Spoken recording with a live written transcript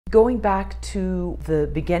Going back to the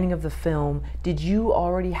beginning of the film, did you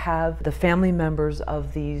already have the family members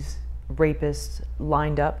of these rapists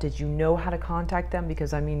lined up? Did you know how to contact them?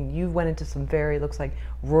 Because I mean, you went into some very, looks like,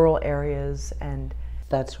 rural areas, and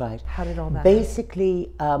that's right. How did all that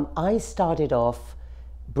basically I started off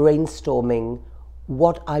brainstorming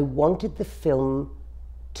what I wanted the film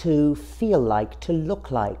to feel like, to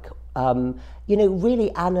look like, you know,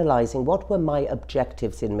 really analyzing what were my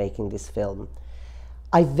objectives in making this film.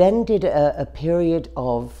 I then did a period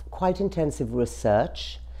of quite intensive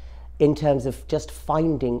research in terms of just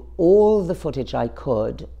finding all the footage I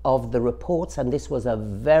could of the reports, and this was a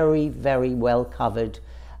very, very well covered,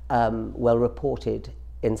 well reported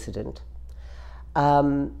incident.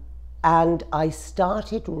 And I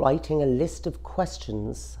started writing a list of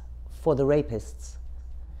questions for the rapists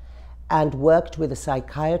and worked with a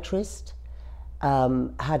psychiatrist,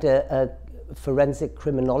 had a forensic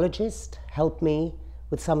criminologist help me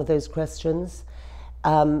with some of those questions,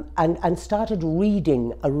 and started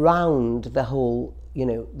reading around the whole, you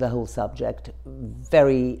know, the whole subject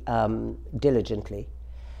very diligently.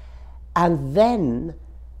 And then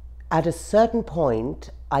at a certain point,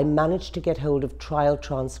 I managed to get hold of trial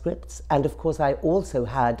transcripts, and of course I also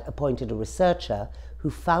had appointed a researcher who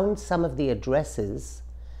found some of the addresses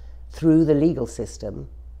through the legal system,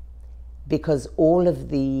 because all of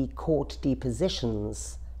the court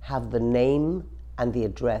depositions have the name and the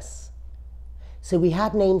address. So we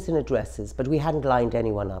had names and addresses, but we hadn't lined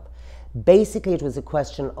anyone up. Basically, it was a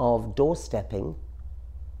question of doorstepping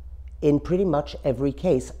in pretty much every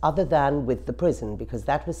case, other than with the prison, because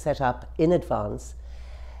that was set up in advance.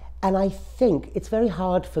 And I think it's very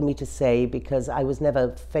hard for me to say, because I was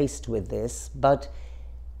never faced with this, but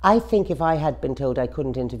I think if I had been told I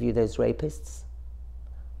couldn't interview those rapists,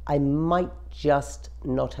 I might just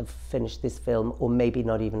not have finished this film, or maybe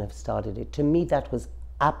not even have started it. To me, that was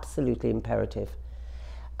absolutely imperative.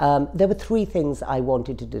 There were three things I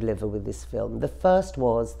wanted to deliver with this film. The first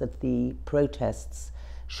was that the protests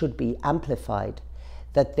should be amplified,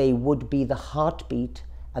 that they would be the heartbeat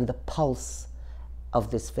and the pulse of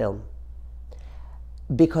this film,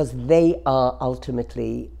 because they are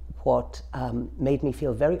ultimately what made me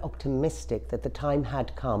feel very optimistic that the time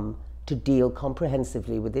had come to deal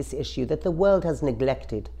comprehensively with this issue that the world has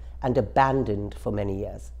neglected and abandoned for many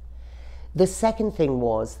years. The second thing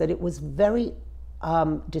was that it was very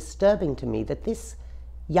disturbing to me that this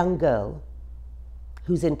young girl,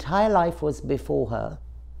 whose entire life was before her,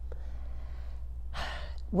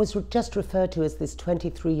 was just referred to as this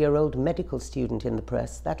 23-year-old medical student in the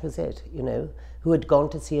press. That was it, you know, who had gone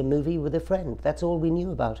to see a movie with a friend. That's all we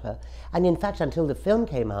knew about her. And in fact, until the film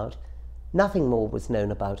came out, nothing more was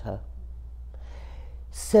known about her.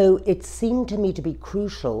 So it seemed to me to be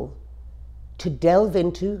crucial to delve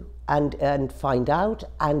into and find out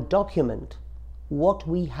and document what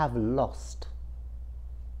we have lost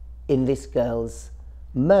in this girl's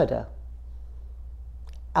murder.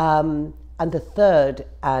 And the third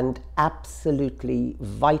and absolutely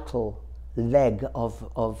vital leg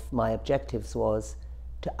of my objectives was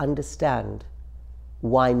to understand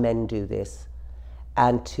why men do this,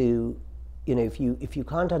 and to, you know, if you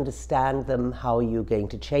can't understand them, how are you going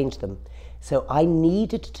to change them? So I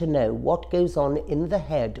needed to know what goes on in the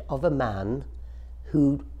head of a man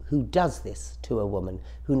who does this to a woman,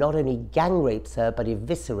 who not only gang rapes her, but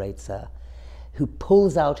eviscerates her, who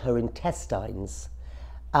pulls out her intestines,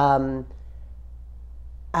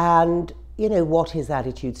 and, you know, what his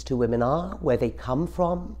attitudes to women are, where they come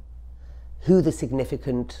from, who the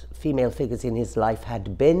significant female figures in his life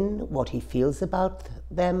had been, what he feels about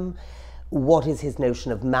them, what is his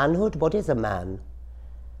notion of manhood, what is a man,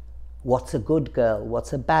 what's a good girl,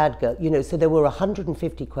 what's a bad girl, you know. So there were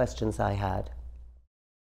 150 questions I had.